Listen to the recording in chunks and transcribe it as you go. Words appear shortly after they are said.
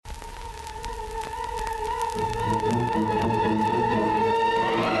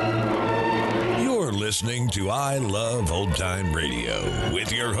listening to I Love Old Time Radio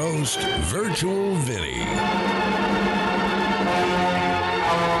with your host, Virtual Vinny.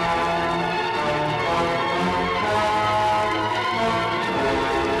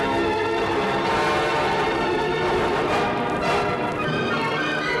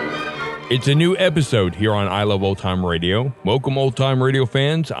 It's a new episode here on I Love Old Time Radio. Welcome, Old Time Radio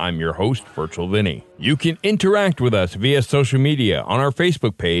fans. I'm your host, Virtual Vinny. You can interact with us via social media on our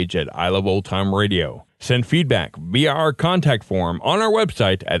Facebook page at I Love Old Time Radio. Send feedback via our contact form on our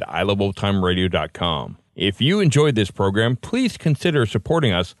website at iloveoldtimeradio.com. If you enjoyed this program, please consider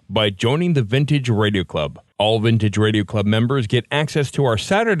supporting us by joining the Vintage Radio Club. All Vintage Radio Club members get access to our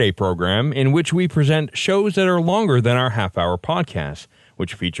Saturday program, in which we present shows that are longer than our half-hour podcasts,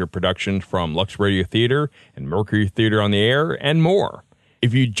 which feature productions from Lux Radio Theater and Mercury Theater on the Air, and more.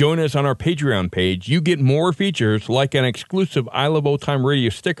 If you join us on our Patreon page, you get more features like an exclusive I Love Old Time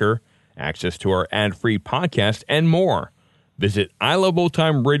Radio sticker, access to our ad-free podcast, and more. Visit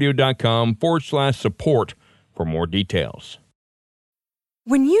iloveoldtimeradio.com/support for more details.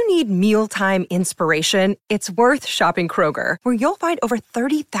 When you need mealtime inspiration, it's worth shopping Kroger, where you'll find over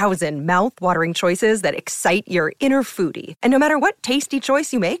 30,000 mouth-watering choices that excite your inner foodie. And no matter what tasty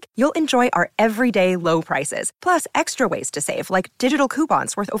choice you make, you'll enjoy our everyday low prices, plus extra ways to save, like digital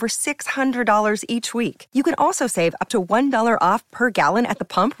coupons worth over $600 each week. You can also save up to $1 off per gallon at the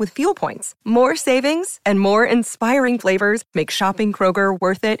pump with fuel points. More savings and more inspiring flavors make shopping Kroger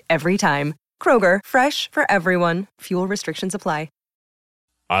worth it every time. Kroger, fresh for everyone. Fuel restrictions apply.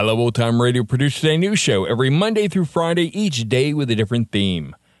 I Love Old Time Radio produces a new show every Monday through Friday, each day with a different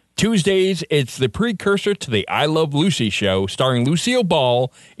theme. Tuesdays, it's the precursor to the I Love Lucy show, starring Lucille Ball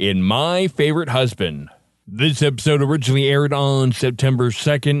in My Favorite Husband. This episode originally aired on September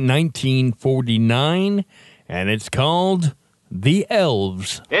 2nd, 1949, and it's called The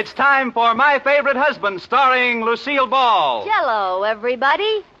Elves. It's time for My Favorite Husband, starring Lucille Ball. Hello,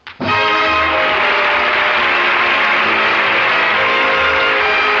 everybody.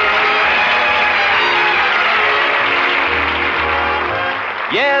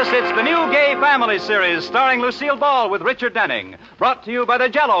 Yes, it's the new Gay Family series starring Lucille Ball with Richard Denning, brought to you by the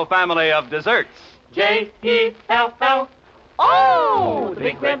Jell-O family of desserts. J-E-L-L. Oh, the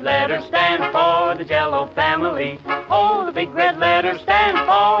big red letters stand for the Jell-O family. Oh, the big red letters stand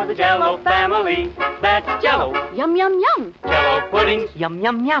for the Jell-O family. That's Jell-O. Yum, yum, yum. Jell-O puddings. Yum,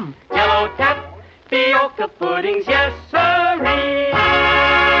 yum, yum. Jell-O tapioca puddings. Yes, sirree.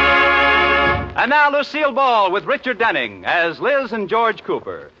 And now Lucille Ball with Richard Denning as Liz and George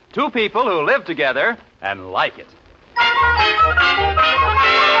Cooper, two people who live together and like it.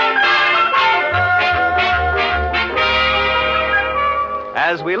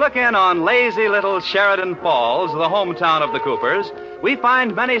 As we look in on lazy little Sheridan Falls, the hometown of the Coopers, we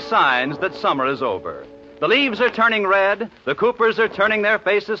find many signs that summer is over. The leaves are turning red, the Coopers are turning their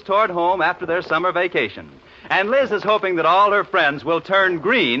faces toward home after their summer vacation. And Liz is hoping that all her friends will turn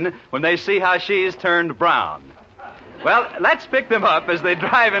green when they see how she's turned brown. Well, let's pick them up as they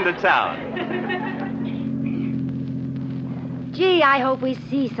drive into town. Gee, I hope we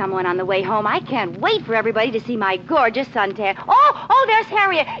see someone on the way home. I can't wait for everybody to see my gorgeous suntan. Oh, there's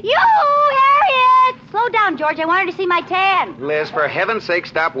Harriet. Yoo-hoo, Harriet! Slow down, George. I wanted to see my tan. Liz, for heaven's sake,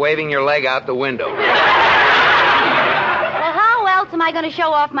 stop waving your leg out the window. Well, how else am I going to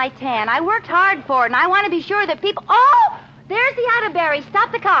show off my tan? I worked hard for it, and I want to be sure that people... Oh, there's the Atterberry.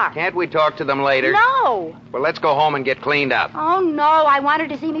 Stop the car. Can't we talk to them later? No. Well, let's go home and get cleaned up. Oh, no. I want her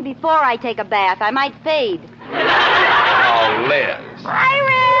to see me before I take a bath. I might fade. Oh, Liz.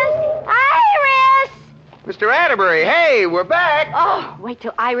 Iris! Iris! Mr. Atterbury, hey, we're back. Oh, wait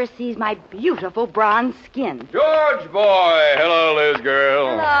till Iris sees my beautiful bronze skin. George boy. Hello, Liz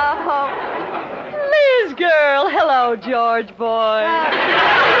girl. Hello. Liz girl. Hello, George boy.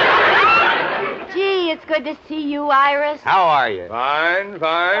 Gee, it's good to see you, Iris. How are you? Fine.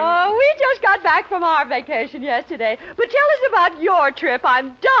 Oh, we just got back from our vacation yesterday. But tell us about your trip.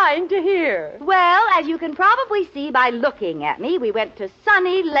 I'm dying to hear. Well, as you can probably see by looking at me, we went to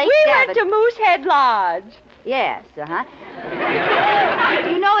sunny Lake We Davin. went to Moosehead Lodge. Yes, You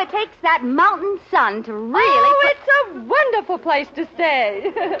know, it takes that mountain sun to really... Oh, it's a wonderful place to stay.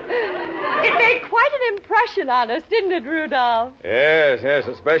 It made quite an impression on us, didn't it, Rudolph? Yes,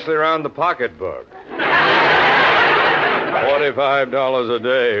 especially around the pocketbook. $45 a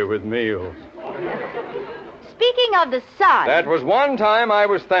day with meals. Speaking of the sun... That was one time I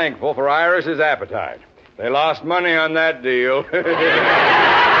was thankful for Iris's appetite. They lost money on that deal.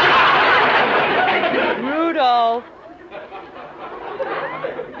 Rudolph.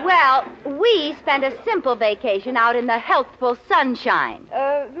 Well, we spent a simple vacation out in the healthful sunshine.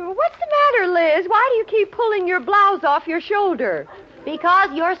 What's the matter, Liz? Why do you keep pulling your blouse off your shoulder? Because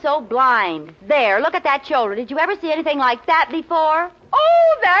you're so blind. There, look at that shoulder. Did you ever see anything like that before?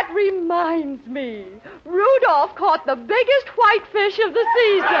 Oh, that reminds me. Rudolph caught the biggest whitefish of the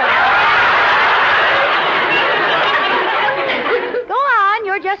season. Go on,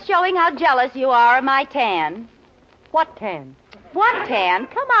 you're just showing how jealous you are of my tan. What tan? What tan?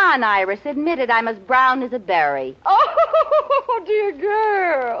 Come on, Iris. Admit it, I'm as brown as a berry. Oh, dear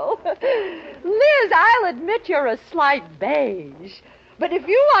girl. Liz, I'll admit you're a slight beige. But if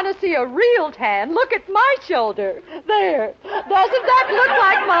you want to see a real tan, look at my shoulder. There. Doesn't that look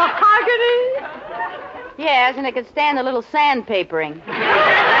like mahogany? Yes, and it could stand a little sandpapering.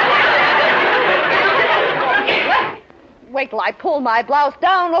 Wait till I pull my blouse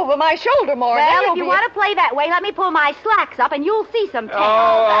down over my shoulder more. Well, if you want to play that way, let me pull my slacks up and you'll see some tan.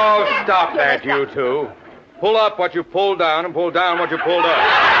 Oh, stop that, you two. Pull up what you pulled down and pull down what you pulled up.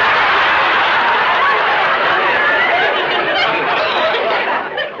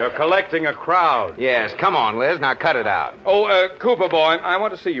 You're collecting a crowd. Yes, come on, Liz. Now cut it out. Oh, Cooper boy, I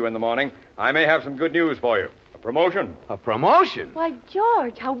want to see you in the morning. I may have some good news for you. A promotion. A promotion? Why,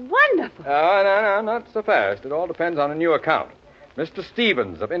 George, how wonderful. No, not so fast. It all depends on a new account. Mr.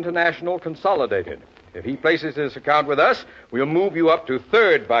 Stevens of International Consolidated. If he places his account with us, we'll move you up to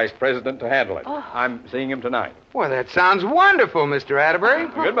third vice president to handle it. Oh. I'm seeing him tonight. Well, that sounds wonderful, Mr. Atterbury.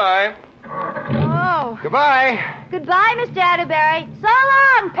 Goodbye. Oh. Goodbye. Goodbye, Mr. Atterbury. So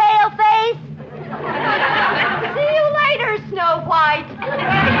long, paleface. See you later, Snow White.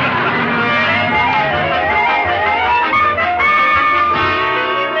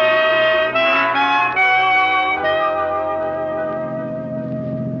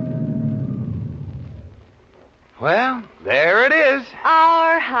 Well, there it is.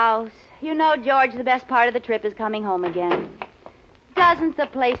 Our house. You know, George, the best part of the trip is coming home again. Doesn't the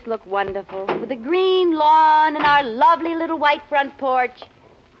place look wonderful? With the green lawn and our lovely little white front porch.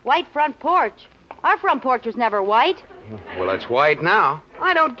 White front porch? Our front porch was never white. Well, it's white now.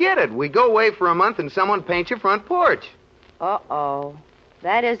 I don't get it. We go away for a month and someone paints your front porch. Uh-oh.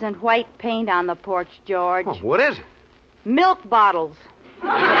 That isn't white paint on the porch, George. Oh, what is it? Milk bottles. The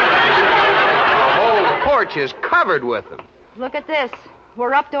whole porch is covered with them. Look at this.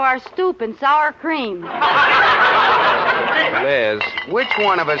 We're up to our stoop in sour cream. Liz, which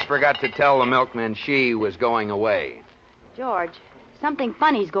one of us forgot to tell the milkman she was going away? George, something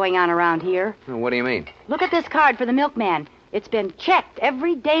funny's going on around here. What do you mean? Look at this card for the milkman. It's been checked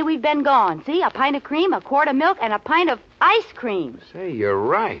every day we've been gone. See, a pint of cream, a quart of milk, and a pint of ice cream. Say, you're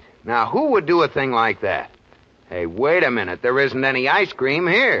right. Now, who would do a thing like that? Hey, wait a minute. There isn't any ice cream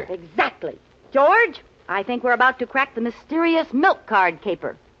here. Exactly. George, I think we're about to crack the mysterious milk card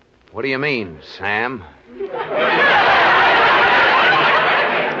caper. What do you mean, Sam?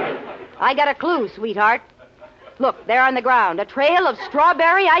 I got a clue, sweetheart. Look, there on the ground, a trail of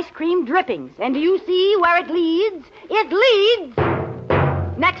strawberry ice cream drippings. And do you see where it leads? It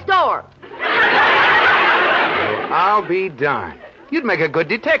leads next door. I'll be darned. You'd make a good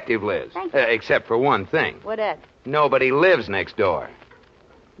detective, Liz. Thank you. Except for one thing. What is? Nobody lives next door.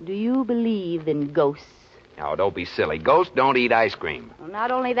 Do you believe in ghosts? Now, don't be silly. Ghosts don't eat ice cream. Well, not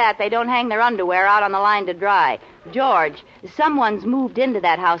only that, they don't hang their underwear out on the line to dry. George, someone's moved into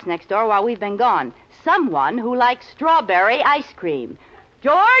that house next door while we've been gone. Someone who likes strawberry ice cream.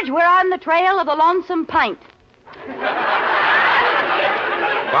 George, we're on the trail of the lonesome pint.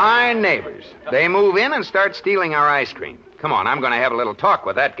 Fine neighbors. They move in and start stealing our ice cream. Come on, I'm going to have a little talk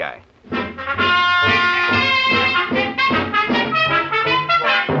with that guy.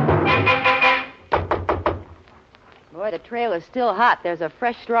 Boy, the trail is still hot. There's a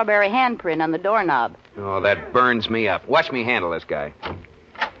fresh strawberry handprint on the doorknob. Oh, that burns me up. Watch me handle this guy.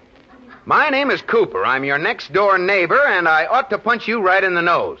 My name is Cooper. I'm your next-door neighbor, and I ought to punch you right in the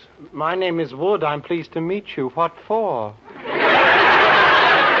nose. My name is Wood. I'm pleased to meet you. What for?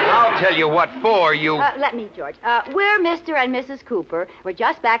 I'll tell you what for, you... Let me, George. We're Mr. and Mrs. Cooper. We're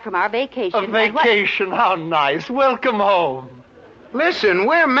just back from our vacation. A vacation? How nice. Welcome home. Listen,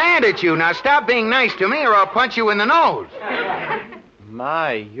 we're mad at you. Now stop being nice to me or I'll punch you in the nose.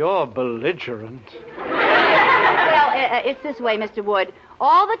 My, you're belligerent. Well, it's this way, Mr. Wood.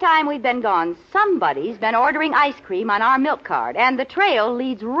 All the time we've been gone, somebody's been ordering ice cream on our milk card, and the trail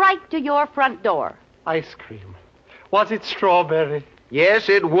leads right to your front door. Ice cream? Was it strawberry? Yes,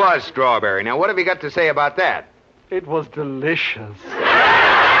 it was strawberry. Now, what have you got to say about that? It was delicious.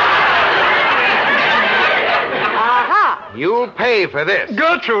 Aha! You'll pay for this.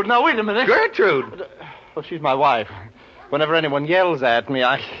 Gertrude, now wait a minute. Gertrude? Oh, she's my wife. Whenever anyone yells at me,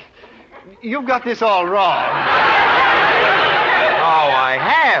 I You've got this all wrong. Oh, I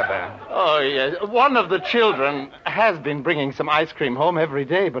have. Oh, yes. One of the children has been bringing some ice cream home every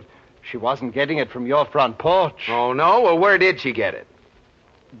day, but she wasn't getting it from your front porch. Oh, no? Well, where did she get it?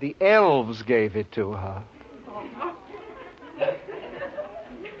 The elves gave it to her.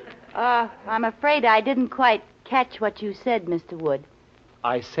 I'm afraid I didn't quite catch what you said, Mr. Wood.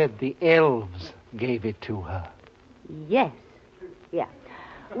 I said the elves gave it to her. Yes. Yeah.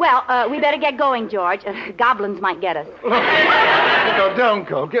 Well, we better get going, George. Goblins might get us. No, don't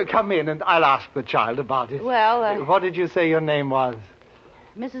go. Come in, and I'll ask the child about it. Well, What did you say your name was?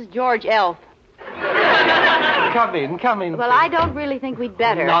 Mrs. George Elf. Come in. Well, I don't really think we'd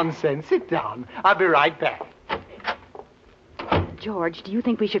better. Nonsense. Sit down. I'll be right back. George, do you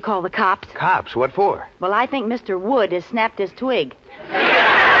think we should call the cops? Cops? What for? Well, I think Mr. Wood has snapped his twig. Oh,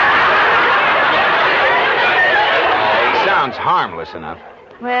 he sounds harmless enough.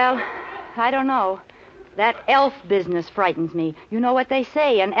 Well, I don't know. That elf business frightens me. You know what they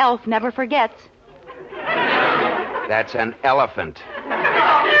say, an elf never forgets. That's an elephant.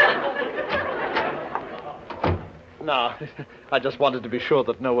 No, I just wanted to be sure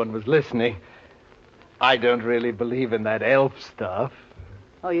that no one was listening. I don't really believe in that elf stuff.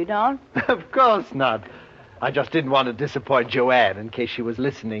 Oh, you don't? Of course not. I just didn't want to disappoint Joanne in case she was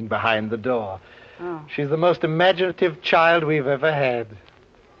listening behind the door. Oh. She's the most imaginative child we've ever had.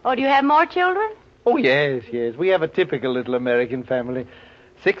 Oh, do you have more children? Oh, yes. We have a typical little American family.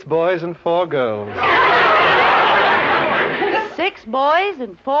 6 boys and 4 girls. 6 boys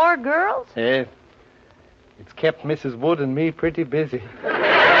and 4 girls? Yes. It's kept Mrs. Wood and me pretty busy.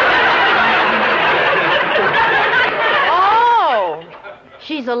 Oh!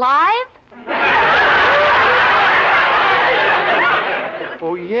 She's alive?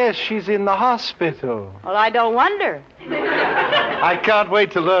 Oh, yes, she's in the hospital. Well, I don't wonder. I can't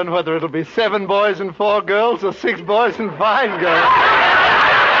wait to learn whether it'll be 7 boys and 4 girls or 6 boys and 5 girls.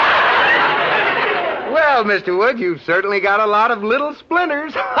 Well, Mr. Wood, you've certainly got a lot of little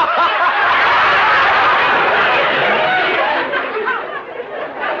splinters.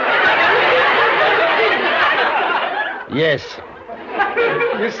 Yes.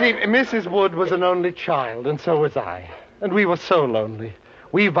 You see, Mrs. Wood was an only child, and so was I. And we were so lonely.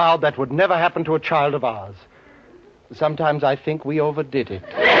 We vowed that would never happen to a child of ours. Sometimes I think we overdid it.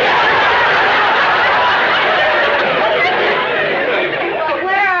 But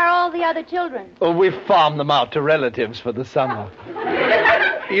where are all the other children? Oh, we farmed them out to relatives for the summer.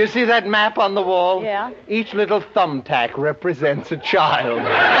 You see that map on the wall? Yeah. Each little thumbtack represents a child.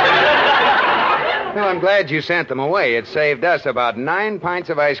 Well, I'm glad you sent them away. It saved us about 9 pints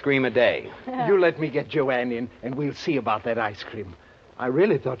of ice cream a day. You let me get Joanne in, and we'll see about that ice cream. I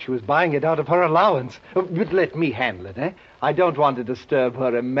really thought she was buying it out of her allowance. But let me handle it, eh? I don't want to disturb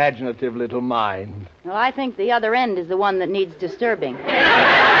her imaginative little mind. Well, I think the other end is the one that needs disturbing.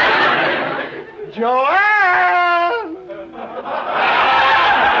 Joanne!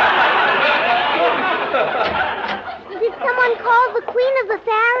 Did someone call the Queen of the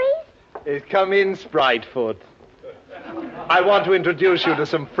Fairies? Come in, Spritefoot. I want to introduce you to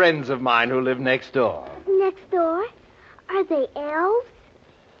some friends of mine who live next door. Next door? Are they elves?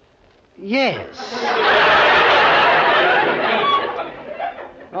 Yes.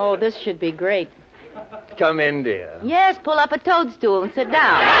 Oh, this should be great. Come in, dear. Yes, pull up a toadstool and sit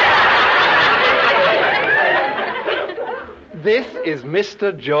down. This is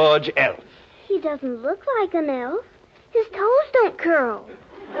Mr. George Elf. He doesn't look like an elf. His toes don't curl.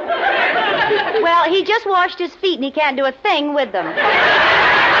 Well, he just washed his feet and he can't do a thing with them.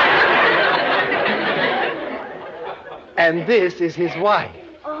 And this is his wife.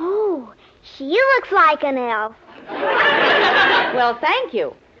 Oh, she looks like an elf. Well, thank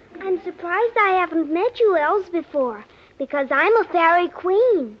you. I'm surprised I haven't met you elves before, because I'm a fairy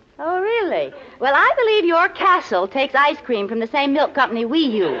queen. Oh, really? Well, I believe your castle takes ice cream from the same milk company we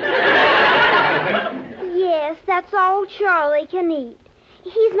use. Yes, that's all Charlie can eat.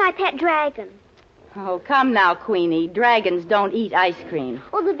 He's my pet dragon. Oh, come now, Queenie. Dragons don't eat ice cream.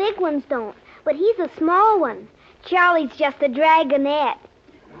 Well, the big ones don't, but he's a small one. Charlie's just a dragonette.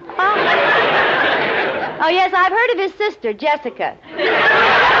 Oh, yes, I've heard of his sister, Jessica.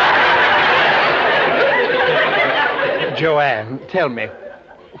 Joanne, tell me,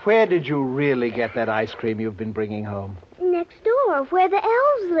 where did you really get that ice cream you've been bringing home? Next door, where the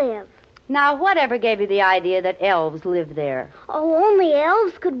elves live. Now, whatever gave you the idea that elves live there? Oh, only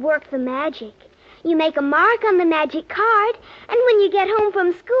elves could work the magic. You make a mark on the magic card, and when you get home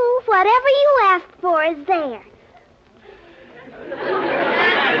from school, whatever you asked for is there.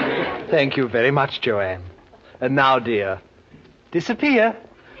 Thank you very much, Joanne. And now, dear, disappear.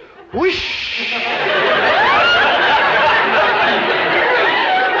 Whoosh!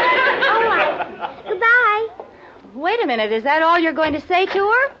 Goodbye. Wait a minute. Is that all you're going to say to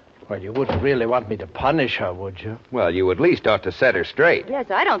her? Well, you wouldn't really want me to punish her, would you? Well, you at least ought to set her straight.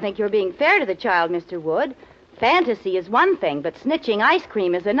 Yes, I don't think you're being fair to the child, Mr. Wood. Fantasy is one thing, but snitching ice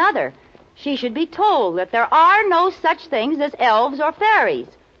cream is another. She should be told that there are no such things as elves or fairies,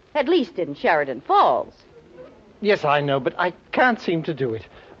 at least in Sheridan Falls. Yes, I know, but I can't seem to do it.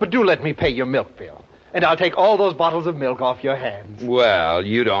 But do let me pay your milk bill, and I'll take all those bottles of milk off your hands. Well,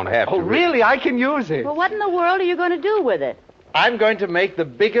 you don't have to. Oh, really? I can use it. Well, what in the world are you going to do with it? I'm going to make the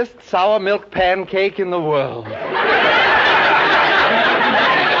biggest sour milk pancake in the world.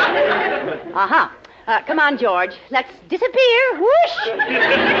 Uh-huh. Come on, George. Let's disappear. Whoosh!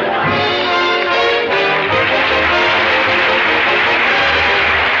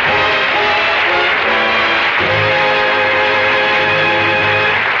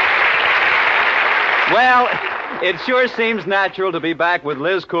 Well, it sure seems natural to be back with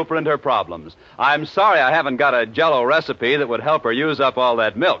Liz Cooper and her problems. I'm sorry I haven't got a Jell-O recipe that would help her use up all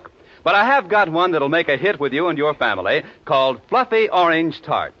that milk. But I have got one that'll make a hit with you and your family called Fluffy Orange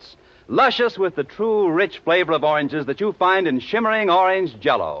Tarts. Luscious with the true rich flavor of oranges that you find in shimmering orange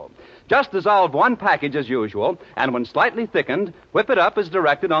Jell-O. Just dissolve one package as usual, and when slightly thickened, whip it up as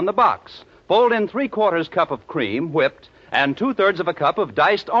directed on the box. Fold in 3/4 cup of cream, whipped, and 2/3 of a cup of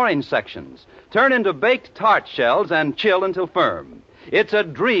diced orange sections. Turn into baked tart shells and chill until firm. It's a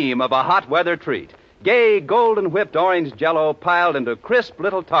dream of a hot weather treat. Gay golden whipped orange Jell-O piled into crisp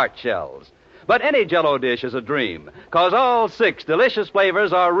little tart shells. But any Jell-O dish is a dream, 'cause all 6 delicious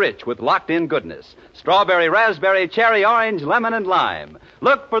flavors are rich with locked-in goodness. Strawberry, raspberry, cherry, orange, lemon, and lime.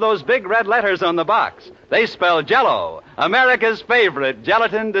 Look for those big red letters on the box. They spell Jell-O, America's favorite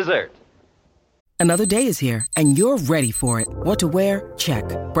gelatin dessert. Another day is here, and you're ready for it. What to wear? Check.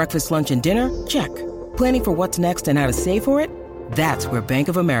 Breakfast, lunch, and dinner? Check. Planning for what's next and how to save for it? That's where Bank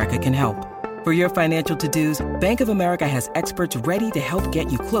of America can help. For your financial to-dos, Bank of America has experts ready to help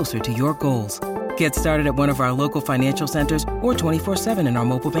get you closer to your goals. Get started at one of our local financial centers or 24/7 in our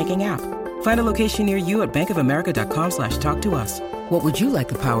mobile banking app. Find a location near you at bankofamerica.com/talktous. What would you like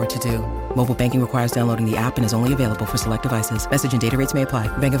the power to do? Mobile banking requires downloading the app and is only available for select devices. Message and data rates may apply.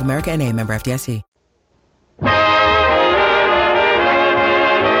 Bank of America NA, member FDIC.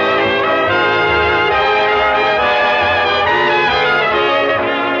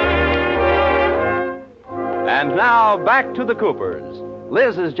 And now, back to the Coopers.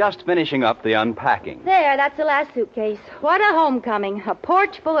 Liz is just finishing up the unpacking. There, that's the last suitcase. What a homecoming. A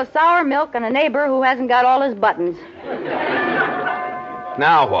porch full of sour milk and a neighbor who hasn't got all his buttons.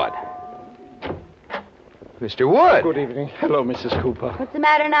 Now what? Mr. Wood. Good evening. Hello, Mrs. Cooper. What's the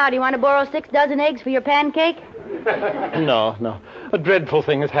matter now? Do you want to borrow 6 dozen eggs for your pancake? No. A dreadful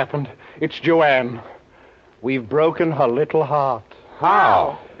thing has happened. It's Joanne. We've broken her little heart.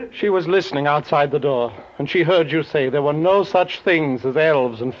 How? She was listening outside the door, and she heard you say there were no such things as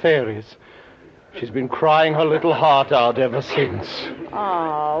elves and fairies. She's been crying her little heart out ever since.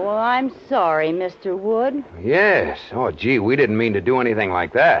 Oh, well, I'm sorry, Mr. Wood. Yes. Oh, gee, we didn't mean to do anything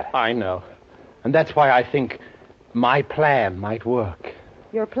like that. I know. And that's why I think my plan might work.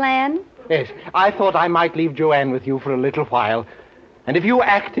 Your plan? Yes, I thought I might leave Joanne with you for a little while, and if you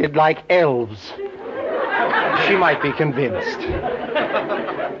acted like elves, she might be convinced.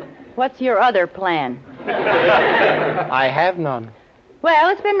 What's your other plan? I have none. Well,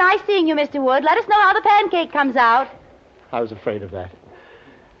 it's been nice seeing you, Mr. Wood. Let us know how the pancake comes out. I was afraid of that.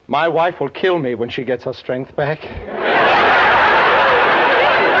 My wife will kill me when she gets her strength back.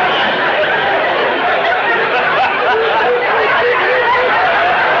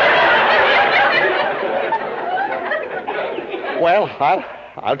 Well,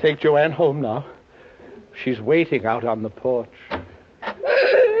 I'll take Joanne home now. She's waiting out on the porch.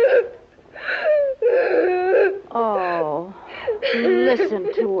 Oh,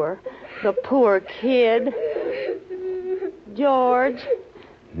 listen to her. The poor kid. George.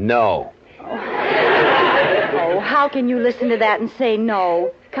 No. Oh, how can you listen to that and say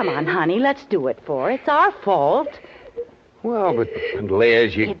no? Come on, honey, let's do it for her. It's our fault. Well, but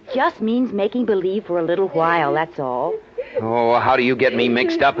Liz, you... It just means making believe for a little while, that's all. Oh, how do you get me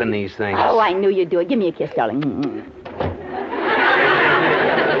mixed up in these things? Oh, I knew you'd do it. Give me a kiss, darling.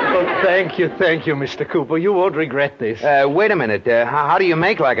 Oh, thank you, Mr. Cooper. You won't regret this. Wait a minute. How do you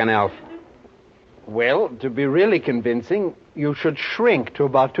make like an elf? Well, to be really convincing, you should shrink to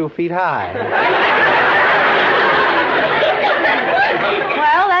about 2 feet high.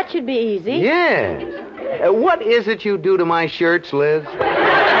 Well, that should be easy. Yes. What is it you do to my shirts, Liz?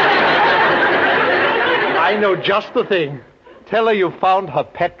 I know just the thing. Tell her you found her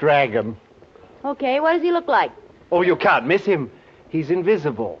pet dragon. Okay, what does he look like? Oh, you can't miss him. He's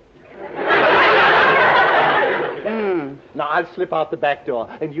invisible. Now, I'll slip out the back door,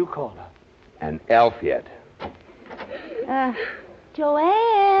 and you call her. An elf yet?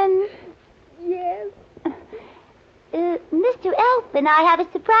 Joanne. Yes. Mr. Elf and I have a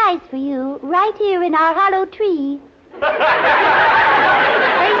surprise for you right here in our hollow tree. Say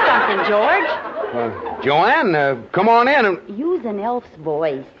something, George. Joanne, come on in. And... Use an elf's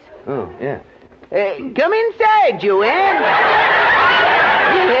voice. Oh, yeah. Come inside, Joanne.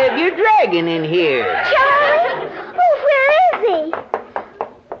 You have your dragon in here. Charlie? Oh, where is he?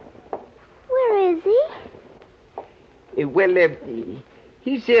 Where is he?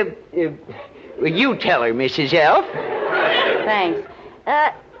 He's, you tell her, Mrs. Elf. Thanks.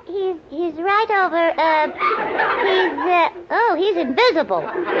 He's right over, he's invisible.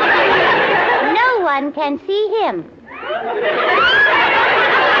 No one can see him.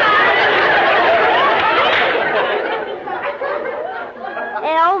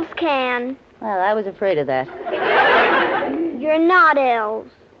 Elves can. Well, I was afraid of that. You're not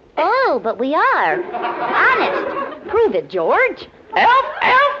elves. Oh, but we are. Honest. Prove it, George. Elf!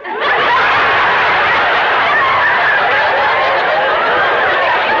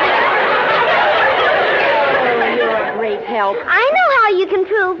 Help. I know how you can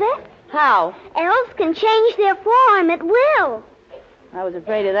prove it. How? Elves can change their form at will. I was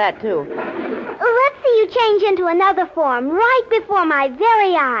afraid of that, too. Let's see you change into another form right before my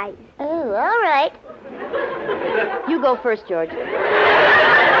very eyes. Oh, all right. You go first, George.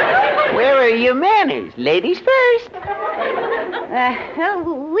 Where are your manners? Ladies first.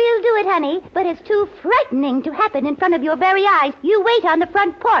 We'll do it, honey, but it's too frightening to happen in front of your very eyes. You wait on the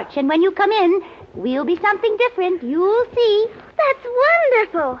front porch, and when you come in, we'll be something different. You'll see. That's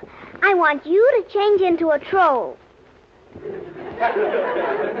wonderful. I want you to change into a troll. A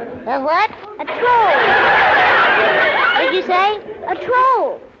what? A troll. What'd you say? A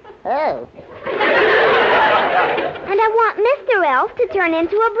troll. Oh. And I want Mr. Elf to turn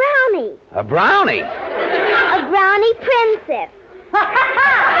into a brownie. A brownie? A brownie princess. This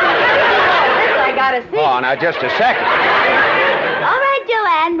I gotta see. Oh, now, just a second. All right,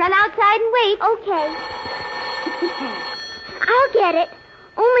 Joanne, run outside and wait. Okay. I'll get it.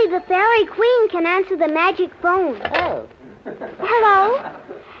 Only the fairy queen can answer the magic phone. Oh. Hello?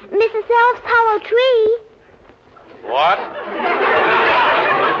 Mrs. Elf's hollow tree. What?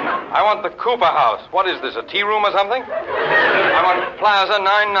 I want the Cooper house. What is this, a tea room or something? I want Plaza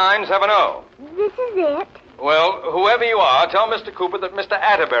 9970. This is it. Well, whoever you are, tell Mr. Cooper that Mr.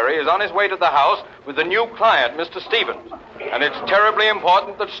 Atterbury is on his way to the house with the new client, Mr. Stevens. And it's terribly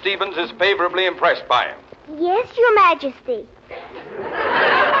important that Stevens is favorably impressed by him. Yes, Your Majesty.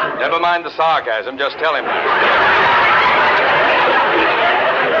 Never mind the sarcasm, just tell him that.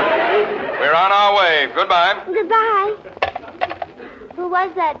 We're on our way. Goodbye. Goodbye. Who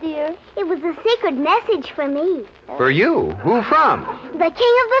was that, dear? It was a secret message for me. For you? Who from? The King of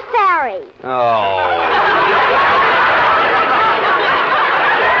the Fairies. Oh.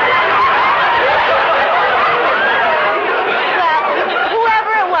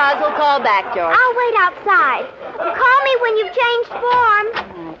 We'll call back, George. I'll wait outside. Call me when you've changed form.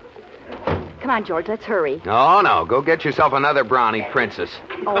 Come on, George, let's hurry. No. Go get yourself another brownie princess.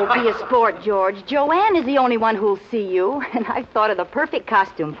 Oh, be a sport, George. Joanne is the only one who'll see you, and I've thought of the perfect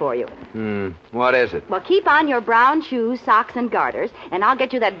costume for you. What is it? Well, keep on your brown shoes, socks, and garters, and I'll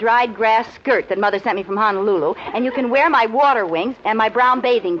get you that dried grass skirt that Mother sent me from Honolulu, and you can wear my water wings and my brown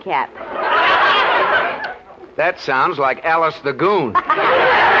bathing cap. That sounds like Alice the Goon.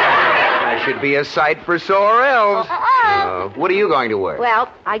 I should be a sight for sore elves. What are you going to wear? Well,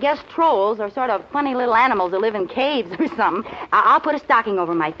 I guess trolls are sort of funny little animals that live in caves or something. I'll put a stocking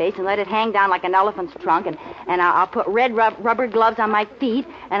over my face and let it hang down like an elephant's trunk, and I'll put red rubber gloves on my feet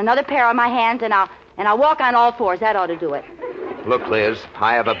and another pair on my hands, and I'll walk on all fours. That ought to do it. Look, Liz,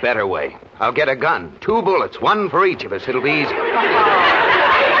 I have a better way. I'll get a gun. 2 bullets, one for each of us. It'll be easy.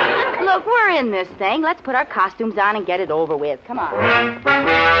 Look, we're in this thing. Let's put our costumes on and get it over with. Come on.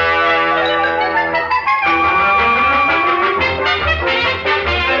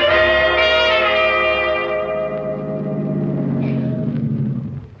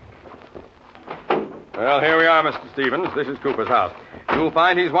 Well, here we are, Mr. Stevens. This is Cooper's house. You'll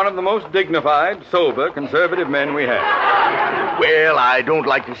find he's one of the most dignified, sober, conservative men we have. Well, I don't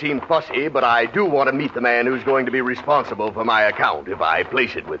like to seem fussy, but I do want to meet the man who's going to be responsible for my account if I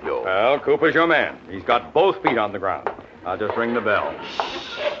place it with you. Well, Cooper's your man. He's got both feet on the ground. I'll just ring the bell.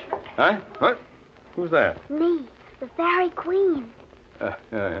 Huh? What? Who's that? Me, the fairy queen.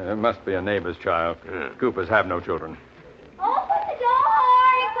 It must be a neighbor's child. Coopers have no children. Open the door.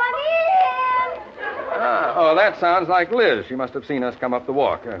 Come in. Oh, that sounds like Liz. She must have seen us come up the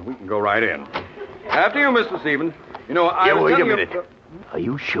walk. We can go right in. After you, Mr. Stevens. You know, I was wait a telling minute. Are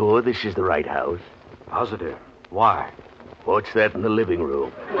you sure this is the right house? Positive. Why? What's that in the living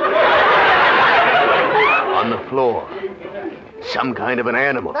room? On the floor. Some kind of an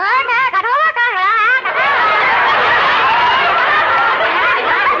animal.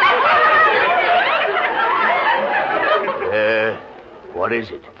 What is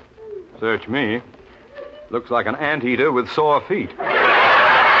it? Search me. Looks like an anteater with sore feet. Look out,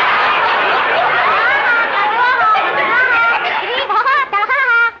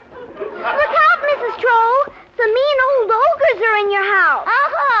 Mrs. Troll. Some mean old ogres are in your house.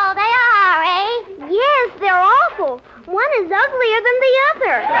 Oh, they are, eh? Yes, they're awful. One is uglier than the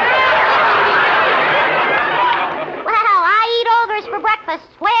other. Well, I eat ogres for breakfast.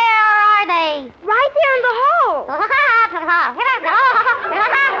 Where are they? Right there in the hall.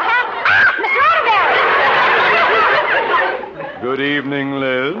 Mr. Atterbury! Good evening,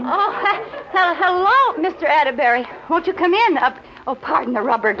 Liz. Oh, hello, Mr. Atterbury. Won't you come in? Pardon the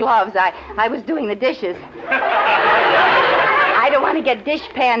rubber gloves. I was doing the dishes. I don't want to get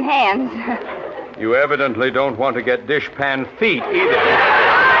dishpan hands. You evidently don't want to get dishpan feet either.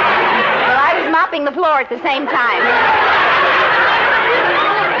 Well, I was mopping the floor at the same time.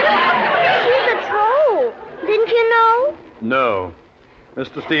 She's a troll. Didn't you know? No.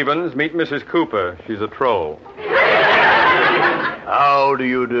 Mr. Stevens, meet Mrs. Cooper. She's a troll. How do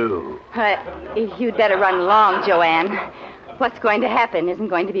you do? You'd better run along, Joanne. What's going to happen isn't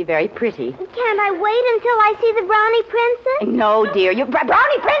going to be very pretty. Can't I wait until I see the brownie princess? No, dear. You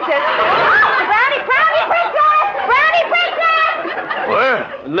brownie princess? Brownie princess!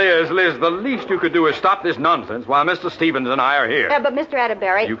 Well, Liz, the least you could do is stop this nonsense while Mr. Stevens and I are here. But Mr.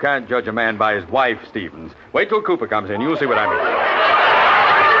 Atterbury... You can't judge a man by his wife, Stevens. Wait till Cooper comes in. You'll see what I mean.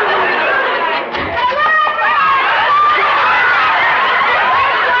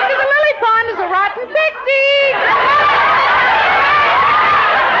 The lily pond is a rotten pixie!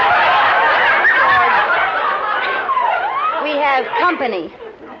 We have company.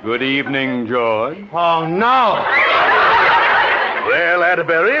 Good evening, George. Oh, no. Well,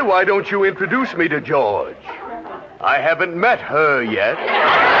 Atterbury, why don't you introduce me to George? I haven't met her yet.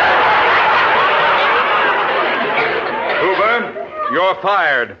 Cooper, you're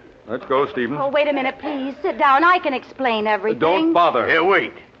fired. Let's go, Stevens. Oh, wait a minute, please. Sit down. I can explain everything. Don't bother. Here,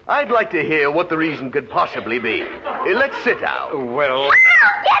 wait. I'd like to hear what the reason could possibly be. Let's sit down. Well... Get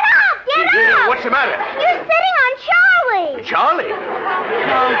up! Get up! What's the matter? You're sitting on Charlie. Charlie?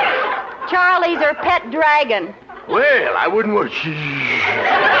 Charlie's her pet dragon. Well, I wouldn't want...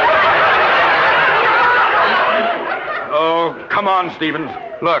 Oh, come on, Stevens.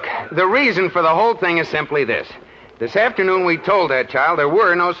 Look, the reason for the whole thing is simply this. This afternoon we told that child there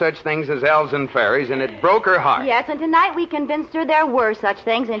were no such things as elves and fairies, and it broke her heart. Yes, and tonight we convinced her there were such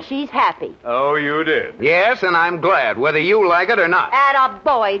things, and she's happy. Oh, you did? Yes, and I'm glad, whether you like it or not.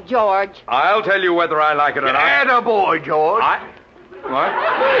 Attaboy, George. I'll tell you whether I like it or not. Attaboy, George. What?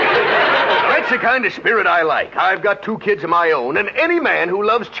 That's the kind of spirit I like. I've got 2 kids of my own, and any man who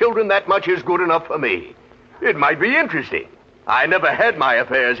loves children that much is good enough for me. It might be interesting. I never had my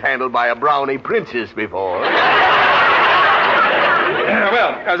affairs handled by a brownie princess before.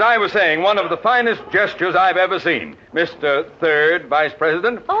 Well, as I was saying, one of the finest gestures I've ever seen. Mr. Third Vice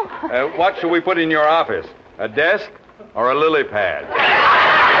President, what shall we put in your office? A desk or a lily pad?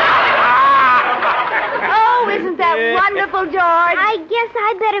 Oh, isn't that wonderful, George? I guess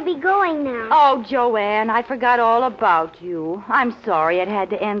I'd better be going now. Oh, Joanne, I forgot all about you. I'm sorry it had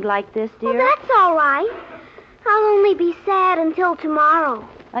to end like this, dear. Well, that's all right. I'll only be sad until tomorrow.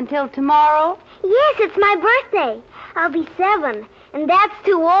 Until tomorrow? Yes, it's my birthday. I'll be 7, and that's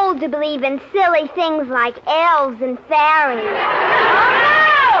too old to believe in silly things like elves and fairies.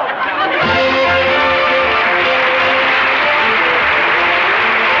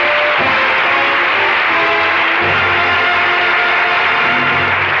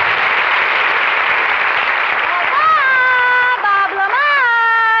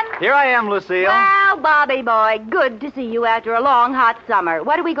 Here I am, Lucille. Well, Bobby boy, good to see you after a long, hot summer.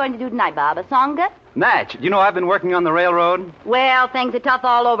 What are we going to do tonight, Bob? A songa? Natch, do you know I've been working on the railroad? Well, things are tough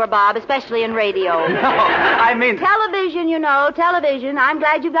all over, Bob, especially in radio. No, I mean... Television, you know, television. I'm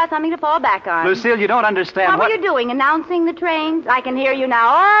glad you've got something to fall back on. Lucille, you don't understand what... were you doing, announcing the trains? I can hear you now.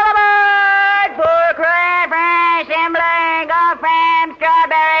 All aboard for Cranberry, Assembly, go from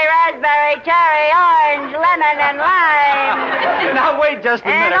strawberry, raspberry, cherry, orange, lemon, and lime. Now, wait just a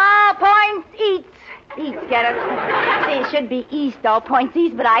minute. And all points eats get it. See, it should be east, all points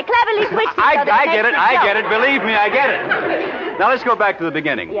east, but I cleverly switched it. I get it. Believe me, I get it. Now, let's go back to the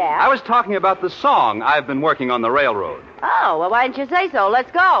beginning. Yeah? I was talking about the song I've been working on the railroad. Oh, well, why didn't you say so?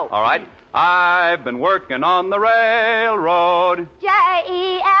 Let's go. All right. I've been working on the railroad.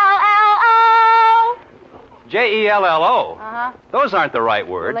 J-E-L-L-O. J-E-L-L-O. Uh-huh. Those aren't the right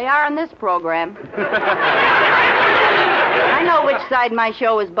words. Well, they are on this program. I know which side my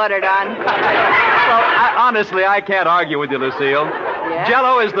show is buttered on. Honestly, I can't argue with you, Lucille. Yeah?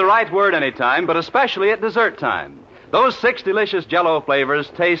 Jell-O is the right word anytime, but especially at dessert time. Those 6 delicious Jell-O flavors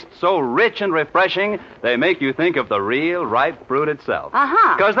taste so rich and refreshing, they make you think of the real, ripe fruit itself.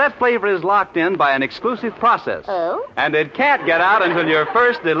 Uh-huh. Because that flavor is locked in by an exclusive process. Oh? And it can't get out until your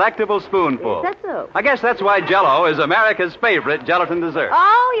first delectable spoonful. Is that so? I guess that's why Jell-O is America's favorite gelatin dessert.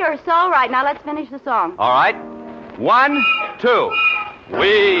 Oh, you're so right. Now let's finish the song. All right. 1, 2.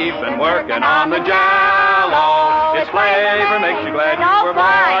 We've been working on the Jell-O. Its flavor makes you glad you were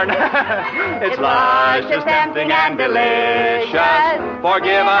born. It's luscious, tempting, and delicious.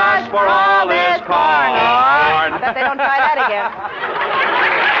 Forgive us for all this corn. I bet they don't try that again.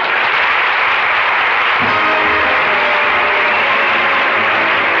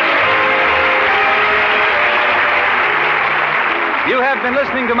 You have been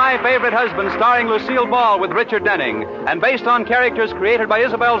listening to My Favorite Husband, starring Lucille Ball with Richard Denning, and based on characters created by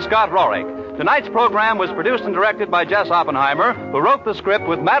Isabel Scott Rorick. Tonight's program was produced and directed by Jess Oppenheimer, who wrote the script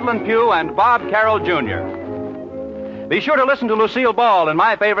with Madeline Pugh and Bob Carroll, Jr. Be sure to listen to Lucille Ball in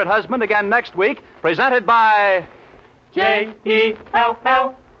My Favorite Husband again next week, presented by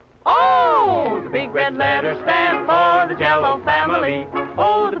J-E-L-L. Oh, the big red letters stand for the Jell-O family.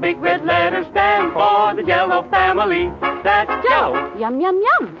 Oh, the big red letters stand for the Jell-O family. That's Jell-O. Yum, yum,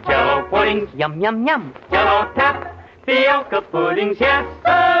 yum. Jell-O puddings. Yum, yum, yum. Jell-O tapioca puddings. Yes,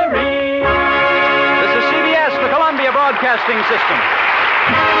 sirree. This is CBS, the Columbia Broadcasting System.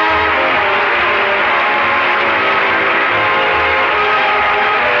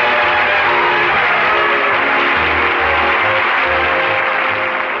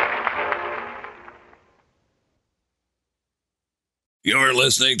 You're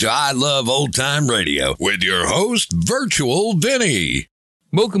listening to I Love Old Time Radio with your host, Virtual Vinny.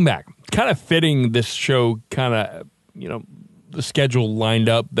 Welcome back. Kind of fitting this show, the schedule lined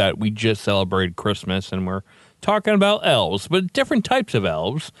up that we just celebrated Christmas and we're talking about elves, but different types of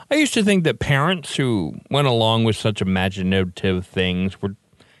elves. I used to think that parents who went along with such imaginative things were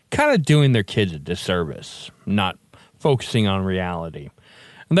kind of doing their kids a disservice, not focusing on reality.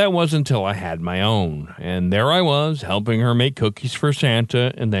 And that wasn't until I had my own. And there I was, helping her make cookies for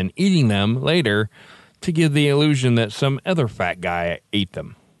Santa and then eating them later to give the illusion that some other fat guy ate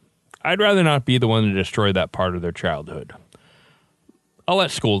them. I'd rather not be the one to destroy that part of their childhood. I'll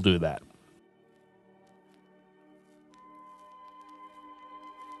let school do that.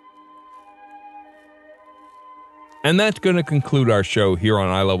 And that's going to conclude our show here on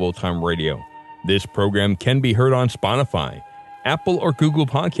I Love Old Time Radio. This program can be heard on Spotify, Apple or Google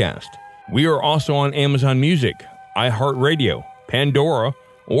Podcast. We are also on Amazon Music, iHeartRadio, Pandora,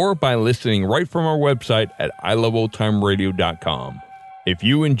 or by listening right from our website at iloveoldtimeradio.com. If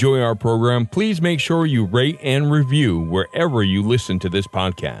you enjoy our program, please make sure you rate and review wherever you listen to this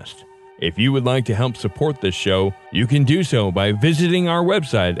podcast. If you would like to help support this show, you can do so by visiting our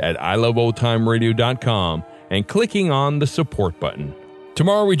website at iloveoldtimeradio.com and clicking on the support button.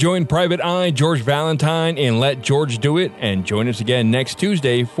 Tomorrow we join Private Eye George Valentine in Let George Do It, and join us again next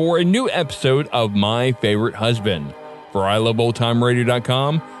Tuesday for a new episode of My Favorite Husband. For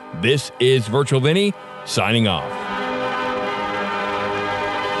iloveoldtimeradio.com, this is Virtual Vinny signing off.